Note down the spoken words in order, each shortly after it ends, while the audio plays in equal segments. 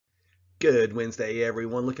Good Wednesday,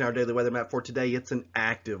 everyone. Looking at our daily weather map for today, it's an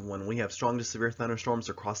active one. We have strong to severe thunderstorms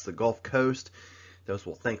across the Gulf Coast. Those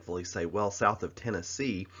will thankfully stay well south of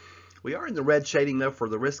Tennessee. We are in the red shading, though, for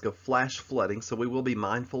the risk of flash flooding, so we will be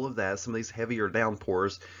mindful of that. Some of these heavier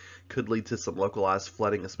downpours could lead to some localized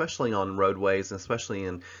flooding, especially on roadways and especially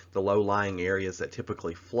in the low-lying areas that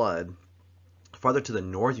typically flood. Farther to the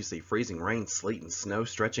north, you see freezing rain, sleet, and snow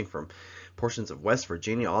stretching from portions of West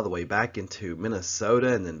Virginia all the way back into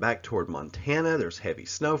Minnesota and then back toward Montana. There's heavy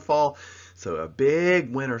snowfall, so a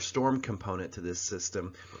big winter storm component to this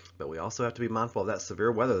system. But we also have to be mindful of that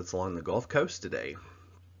severe weather that's along the Gulf Coast today.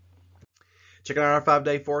 Checking out our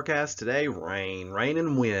 5-day forecast today, rain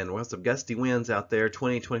and wind. We'll have some gusty winds out there,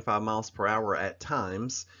 20-25 miles per hour at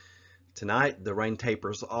times. Tonight, the rain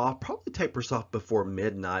tapers off, probably tapers off before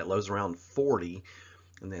midnight, lows around 40.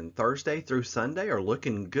 And then Thursday through Sunday are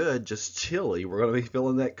looking good, just chilly. We're going to be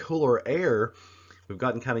feeling that cooler air. We've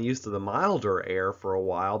gotten kind of used to the milder air for a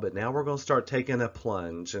while, but now we're going to start taking a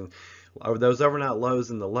plunge. And those overnight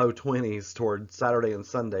lows in the low 20s toward Saturday and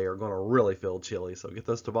Sunday are going to really feel chilly. So get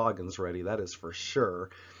those toboggans ready, that is for sure.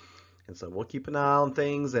 And so we'll keep an eye on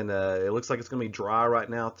things, and it looks like it's going to be dry right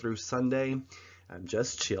now through Sunday.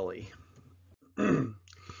 Just chilly.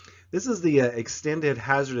 This is the extended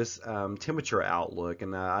hazardous temperature outlook,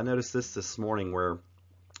 and I noticed this morning where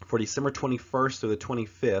for December 21st through the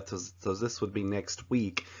 25th, so this would be next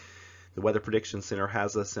week, the Weather Prediction Center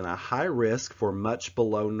has us in a high risk for much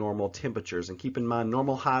below normal temperatures. And keep in mind,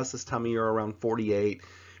 normal highs this time of year are around 48,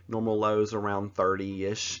 normal lows around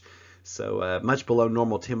 30-ish. So much below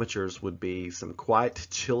normal temperatures would be some quite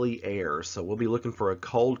chilly air. So we'll be looking for a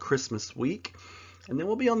cold Christmas week. And then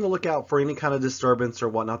we'll be on the lookout for any kind of disturbance or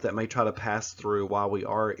whatnot that may try to pass through while we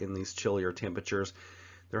are in these chillier temperatures.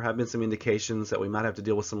 There have been some indications that we might have to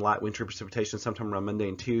deal with some light wintry precipitation sometime around Monday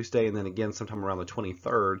and Tuesday, and then again sometime around the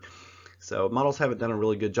 23rd. So models haven't done a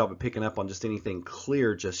really good job of picking up on just anything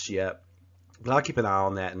clear just yet. But I'll keep an eye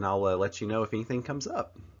on that, and I'll let you know if anything comes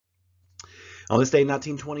up. On this day in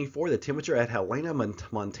 1924, the temperature at Helena,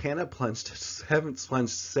 Montana plunged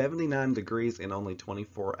 79 degrees in only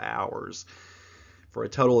 24 hours. For a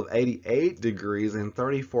total of 88 degrees in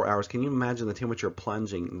 34 hours. Can you imagine the temperature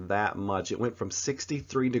plunging that much? It went from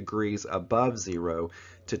 63 degrees above zero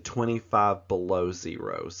to 25 below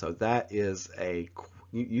zero. So that is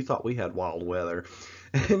you thought we had wild weather.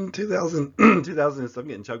 In 2000, I'm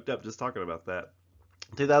getting choked up just talking about that.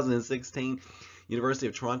 2016, University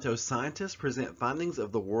of Toronto scientists present findings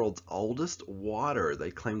of the world's oldest water.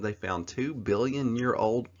 They claim they found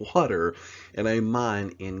 2-billion-year-old water in a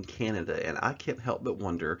mine in Canada. And I can't help but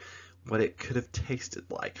wonder what it could have tasted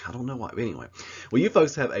like. I don't know why. But anyway, well, you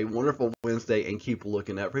folks have a wonderful Wednesday and keep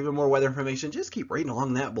looking up. For even more weather information, just keep reading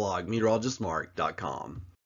along that blog, meteorologistmark.com.